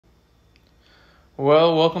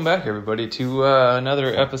Well, welcome back, everybody, to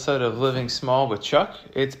another episode of Living Small with Chuck.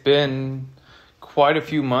 It's been quite a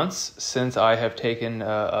few months since I have taken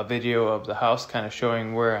a video of the house, kind of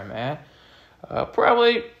showing where I'm at.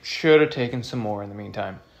 Probably should have taken some more in the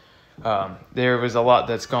meantime. There was a lot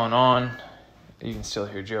that's gone on. You can still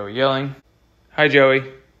hear Joey yelling. Hi, Joey.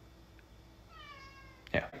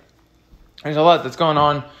 Yeah. There's a lot that's gone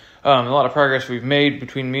on. A lot of progress we've made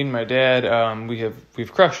between me and my dad.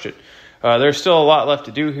 We've crushed it. There's still a lot left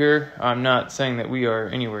to do here. I'm not saying that we are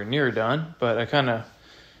anywhere near done, but I kind of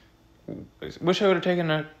wish I would have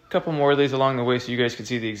taken a couple more of these along the way so you guys could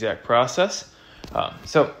see the exact process.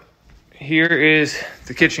 So here is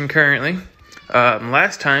the kitchen currently.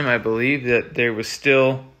 Last time, I believe that there was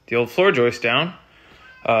still the old floor joist down.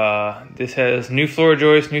 This has new floor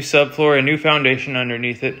joist, new subfloor, and new foundation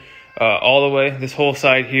underneath it. All the way, this whole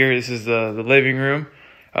side here, this is the living room.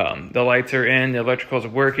 The lights are in, the electricals are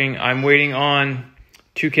working. I'm waiting on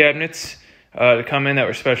 2 cabinets to come in that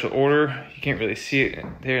were special order. You can't really see it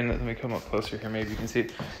there. And let me come up closer here, maybe you can see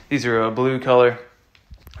it. These are a blue color,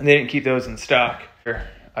 and they didn't keep those in stock.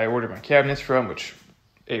 I ordered my cabinets from, which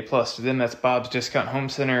A+ to them. That's Bob's Discount Home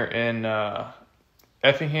Center in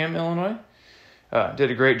Effingham, Illinois. Did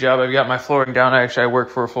a great job. I've got my flooring down. I work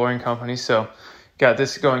for a flooring company, so got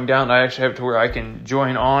this going down. I actually have it to where I can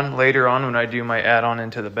join on later on when I do my add-on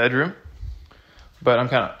into the bedroom. But I'm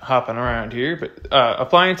kind of hopping around here. But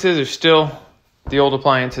appliances are still the old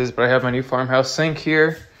appliances, but I have my new farmhouse sink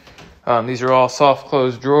here. These are all soft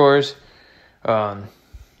close drawers.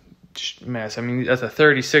 Mess. I mean, that's a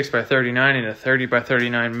 36 by 39 and a 30 by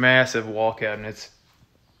 39 massive wall cabinets.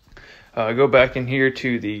 Go back in here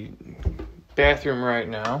to the bathroom right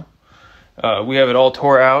now. We have it all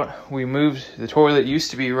tore out. We moved the toilet,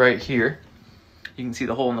 used to be right here. You can see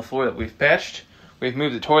the hole in the floor that we've patched. We've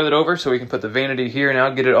moved the toilet over so we can put the vanity here now,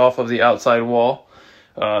 get it off of the outside wall.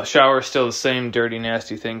 Shower is still the same dirty,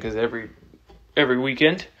 nasty thing because every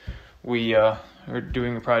weekend we are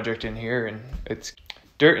doing a project in here and it's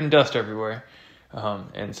dirt and dust everywhere.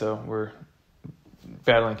 And so we're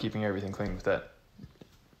battling keeping everything clean with that.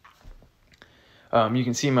 You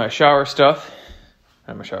can see my shower stuff.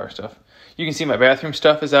 Not my shower stuff. You can see my bathroom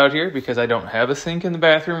stuff is out here because I don't have a sink in the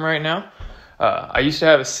bathroom right now. I used to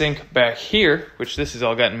have a sink back here, which this has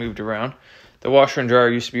all gotten moved around. The washer and dryer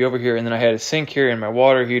used to be over here, and then I had a sink here, and my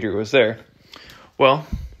water heater was there. Well,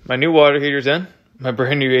 my new water heater's in. My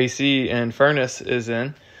brand new AC and furnace is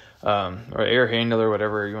in, or air handler,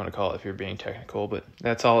 whatever you want to call it if you're being technical, but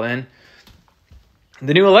that's all in.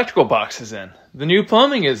 The new electrical box is in. The new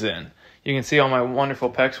plumbing is in. You can see all my wonderful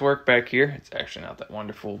PEX work back here. It's actually not that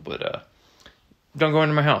wonderful, but don't go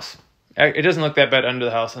into my house. It doesn't look that bad under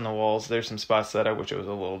the house on the walls. There's some spots that I wish it was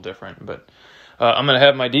a little different, but I'm going to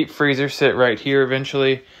have my deep freezer sit right here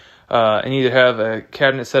eventually and either have a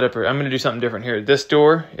cabinet set up or I'm going to do something different here. This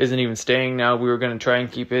door isn't even staying now. We were going to try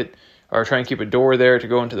and keep a door there to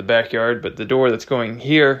go into the backyard, but the door that's going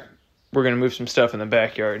here, we're going to move some stuff in the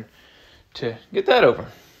backyard to get that over.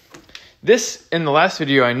 This, in the last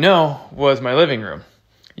video, I know, was my living room.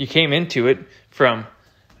 You came into it from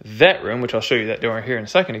that room, which I'll show you that door here in a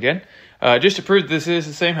second again, just to prove this is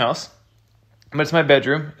the same house. But it's my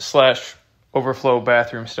bedroom / overflow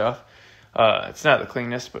bathroom stuff. It's not the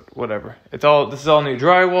cleanest, but whatever. This is all new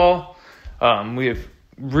drywall. We have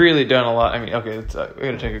really done a lot. I mean, okay, we're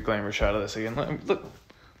going to take a glamour shot of this again. Look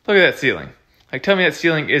at that ceiling. Like, tell me that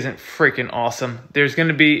ceiling isn't freaking awesome. There's going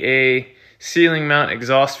to be a ceiling mount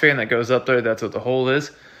exhaust fan that goes up there. That's what the hole is.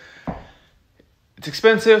 It's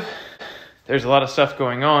expensive. There's a lot of stuff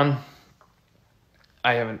going on.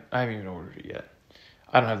 I haven't even ordered it yet.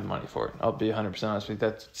 I don't have the money for it. I'll be 100% honest with you.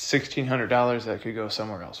 That's $1,600 that could go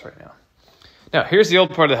somewhere else right now. Now, here's the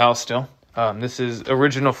old part of the house still. This is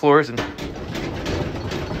original floors.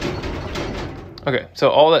 Okay, so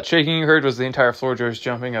all that shaking you heard was the entire floor joist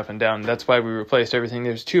jumping up and down. That's why we replaced everything.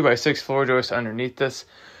 There's 2x6 floor joists underneath this.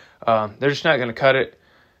 They're just not going to cut it.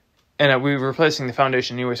 And we were replacing the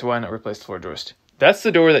foundation anyway, so why not replace the floor joist? That's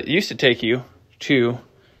the door that used to take you to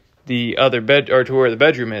the other bed, or to where the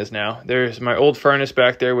bedroom is now. There's my old furnace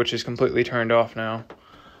back there, which is completely turned off now.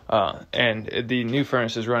 And the new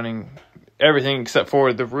furnace is running everything except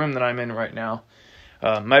for the room that I'm in right now.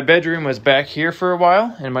 My bedroom was back here for a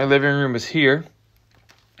while, and my living room was here.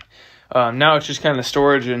 Now it's just kind of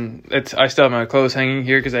storage, and I still have my clothes hanging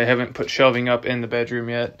here because I haven't put shelving up in the bedroom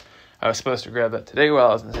yet. I was supposed to grab that today while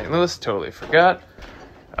I was in St. Louis. Totally forgot.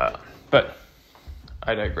 But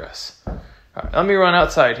I digress. All right, let me run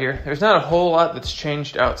outside here. There's not a whole lot that's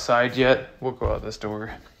changed outside yet. We'll go out this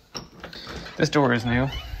door. This door is new.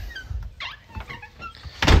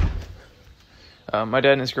 My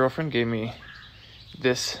dad and his girlfriend gave me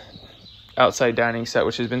this outside dining set,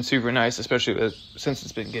 which has been super nice, especially since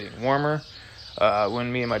it's been getting warmer.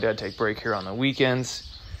 When me and my dad take break here on the weekends,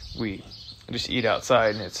 we just eat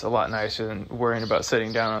outside, and it's a lot nicer than worrying about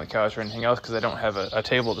sitting down on the couch or anything else, because I don't have a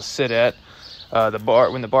table to sit at.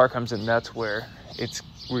 When the bar comes in, that's where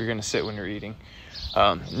we're going to sit when you're eating.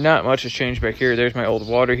 Not much has changed back here. There's my old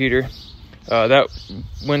water heater. That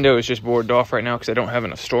window is just boarded off right now because I don't have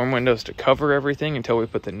enough storm windows to cover everything until we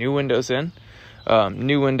put the new windows in.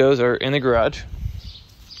 New windows are in the garage.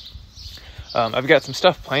 I've got some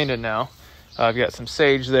stuff planted now. I've got some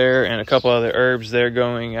sage there and a couple other herbs there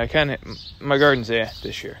going. My garden's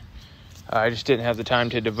this year. I just didn't have the time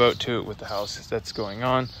to devote to it with the house that's going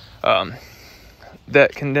on.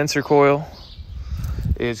 That condenser coil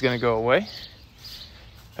is going to go away.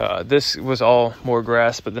 This was all more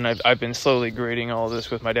grass, but then I've been slowly grading all of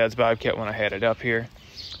this with my dad's bobcat when I had it up here.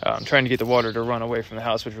 Trying to get the water to run away from the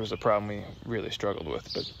house, which was a problem we really struggled with.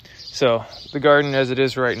 So the garden as it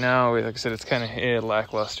is right now, like I said, it's kind of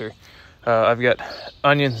lackluster. I've got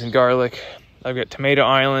onions and garlic. I've got tomato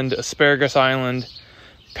island, asparagus island,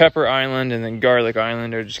 pepper island, and then garlic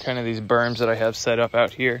island are just kind of these berms that I have set up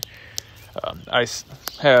out here. I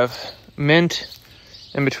have mint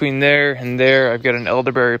in between there and there. I've got an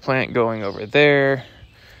elderberry plant going over there.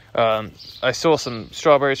 I stole some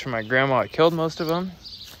strawberries from my grandma. I killed most of them.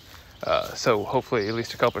 So hopefully at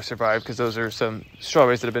least a couple survive, because those are some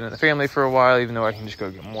strawberries that have been in the family for a while, even though I can just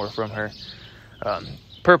go get more from her.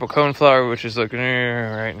 Purple coneflower, which is looking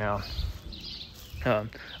right now. A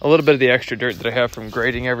little bit of the extra dirt that I have from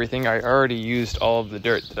grading everything. I already used all of the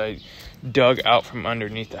dirt that I dug out from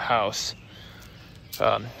underneath the house.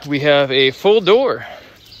 We have a full door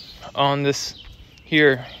on this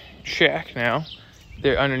here shack now.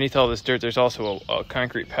 There, underneath all this dirt, there's also a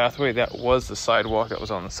concrete pathway. That was the sidewalk that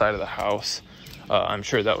was on the side of the house. I'm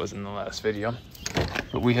sure that was in the last video.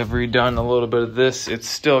 But we have redone a little bit of this. It's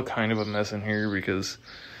still kind of a mess in here because,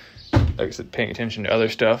 like I said, paying attention to other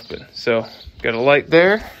stuff. But so, got a light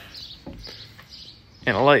there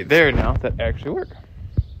and a light there now that actually work.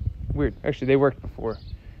 Weird. Actually, they worked before.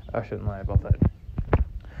 I shouldn't lie about that.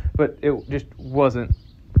 But it just wasn't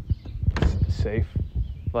safe,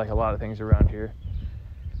 like a lot of things around here.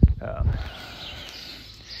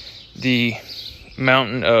 The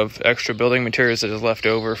mountain of extra building materials that is left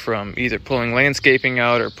over from either pulling landscaping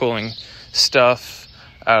out or pulling stuff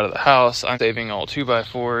out of the house, I'm saving all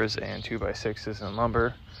 2x4s and 2x6s and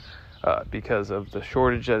lumber because of the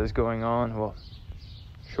shortage that is going on.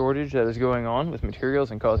 With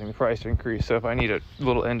materials and causing the price to increase. So if I need a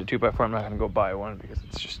little end to 2x4, I'm not going to go buy one because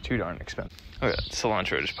it's just too darn expensive. Look at that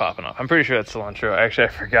cilantro just popping off. I'm pretty sure that's cilantro. Actually, I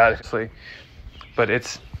forgot actually, but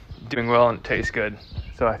it's doing well and it tastes good.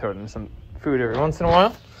 So I throw it in some food every once in a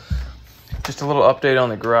while. Just a little update on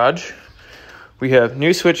the garage. We have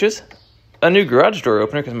new switches, a new garage door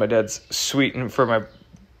opener because my dad's sweet, and for my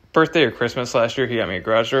birthday or Christmas last year, he got me a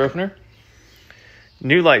garage door opener.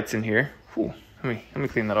 New lights in here. Whew. Let me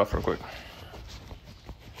clean that off real quick.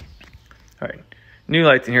 All right, new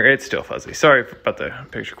lights in here. It's still fuzzy. Sorry about the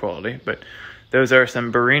picture quality, but those are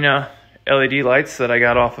some Barina LED lights that I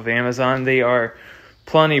got off of Amazon. They are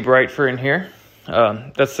plenty bright for in here.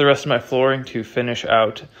 That's the rest of my flooring to finish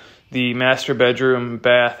out the master bedroom,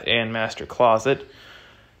 bath, and master closet.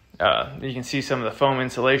 You can see some of the foam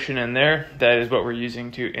insulation in there. That is what we're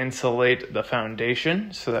using to insulate the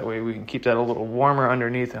foundation, so that way we can keep that a little warmer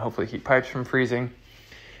underneath and hopefully keep pipes from freezing.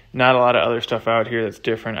 Not a lot of other stuff out here that's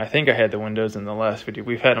different. I think I had the windows in the last video.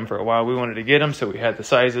 We've had them for a while. We wanted to get them, so we had the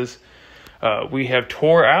sizes. I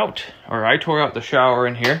tore out the shower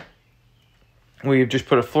in here. We've just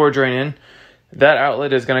put a floor drain in. That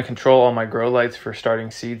outlet is going to control all my grow lights for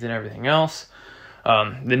starting seeds and everything else.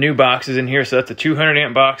 The new box is in here, so that's a 200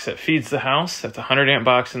 amp box that feeds the house. That's a 100 amp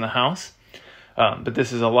box in the house. But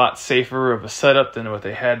this is a lot safer of a setup than what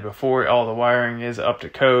they had before. All the wiring is up to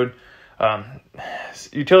code.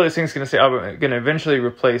 Utility thing's going to say I'm going to eventually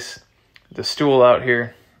replace the stool out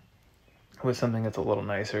here with something that's a little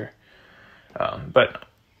nicer. But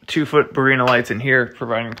 2-foot Barina lights in here,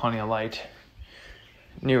 providing plenty of light.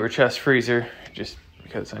 Newer chest freezer, just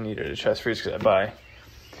because I needed a chest freezer because I buy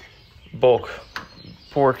bulk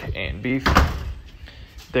pork and beef.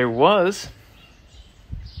 There was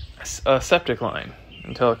a septic line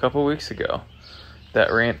until a couple weeks ago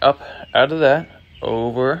that ran up out of that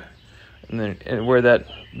over, and then where that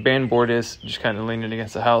band board is, just kind of leaning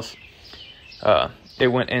against the house. It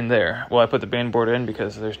went in there. Well, I put the band board in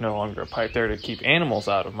because there's no longer a pipe there to keep animals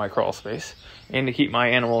out of my crawl space, and to keep my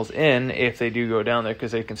animals in if they do go down there,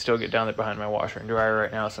 because they can still get down there behind my washer and dryer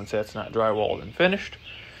right now since that's not drywalled and finished.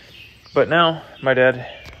 But now, my dad,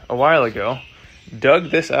 a while ago,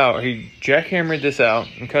 dug this out. He jackhammered this out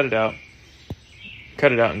and cut it out.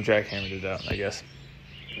 Cut it out and jackhammered it out, I guess.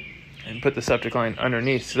 And put the septic line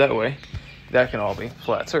underneath, so that way that can all be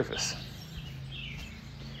flat surface.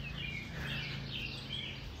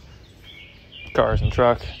 Cars and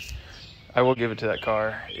truck. I will give it to that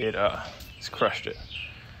car. It's crushed it.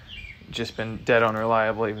 Just been dead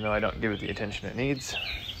unreliable, even though I don't give it the attention it needs.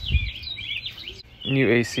 New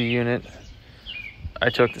AC unit. I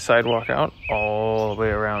took the sidewalk out all the way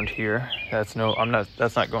around here. That's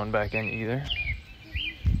not going back in either.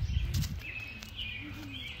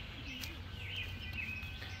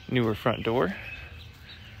 Newer front door.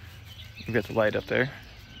 You've got the light up there.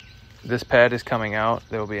 This pad is coming out.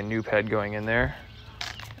 There will be a new pad going in there,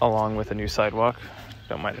 along with a new sidewalk.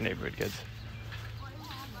 Don't mind the neighborhood kids.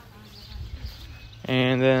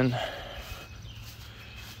 And then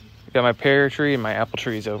got my pear tree and my apple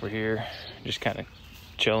trees over here, just kind of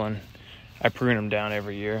chilling. I prune them down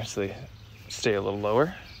every year so they stay a little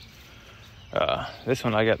lower. This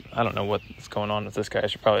one I don't know what's going on with this guy. I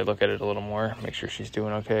should probably look at it a little more, make sure she's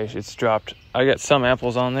doing okay. It's dropped. I got some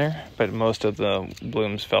apples on there, but most of the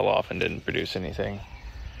blooms fell off and didn't produce anything.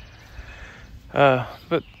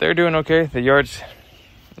 But they're doing okay. The yard's,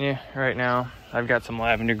 right now I've got some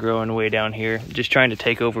lavender growing way down here, just trying to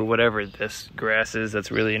take over whatever this grass is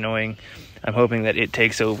that's really annoying. I'm hoping that it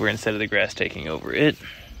takes over instead of the grass taking over it.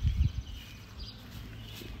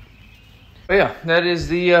 But yeah, that is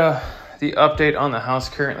the update on the house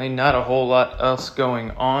currently. Not a whole lot else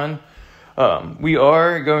going on. We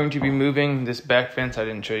are going to be moving this back fence. I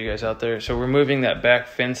didn't show you guys out there. So we're moving that back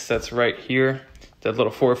fence that's right here. That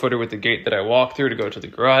little 4-footer with the gate that I walk through to go to the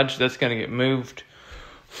garage. That's going to get moved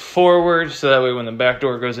forward, so that way when the back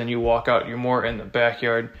door goes in, you walk out, you're more in the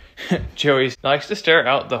backyard. Joey likes to stare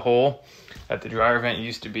out the hole that the dryer vent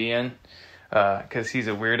used to be in, because he's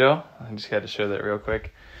a weirdo. I just had to show that real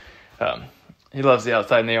quick. He loves the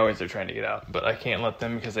outside, and they always are trying to get out, but I can't let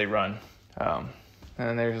them because they run. And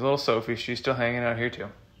there's little Sophie. She's still hanging out here too.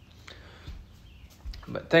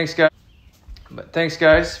 But thanks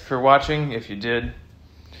guys for watching, if you did.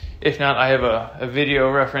 If not, I have a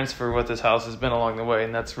video reference for what this house has been along the way,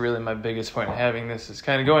 and that's really my biggest point in having this, is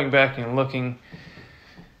kind of going back and looking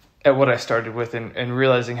at what I started with and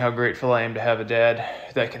realizing how grateful I am to have a dad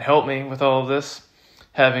that can help me with all of this.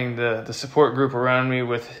 Having the support group around me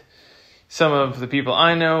with some of the people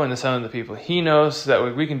I know and some of the people he knows, so that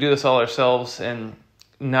way we can do this all ourselves and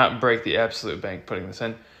not break the absolute bank putting this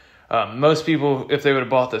in. Most people, if they would have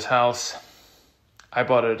bought this house, I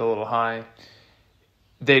bought it a little high,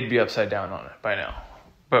 they'd be upside down on it by now.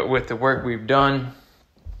 But with the work we've done,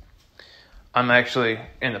 I'm actually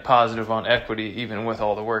in the positive on equity, even with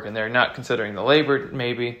all the work in there, not considering the labor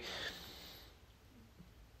maybe.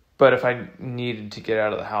 But if I needed to get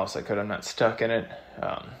out of the house, I could. I'm not stuck in it.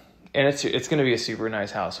 And it's going to be a super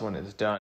nice house when it's done.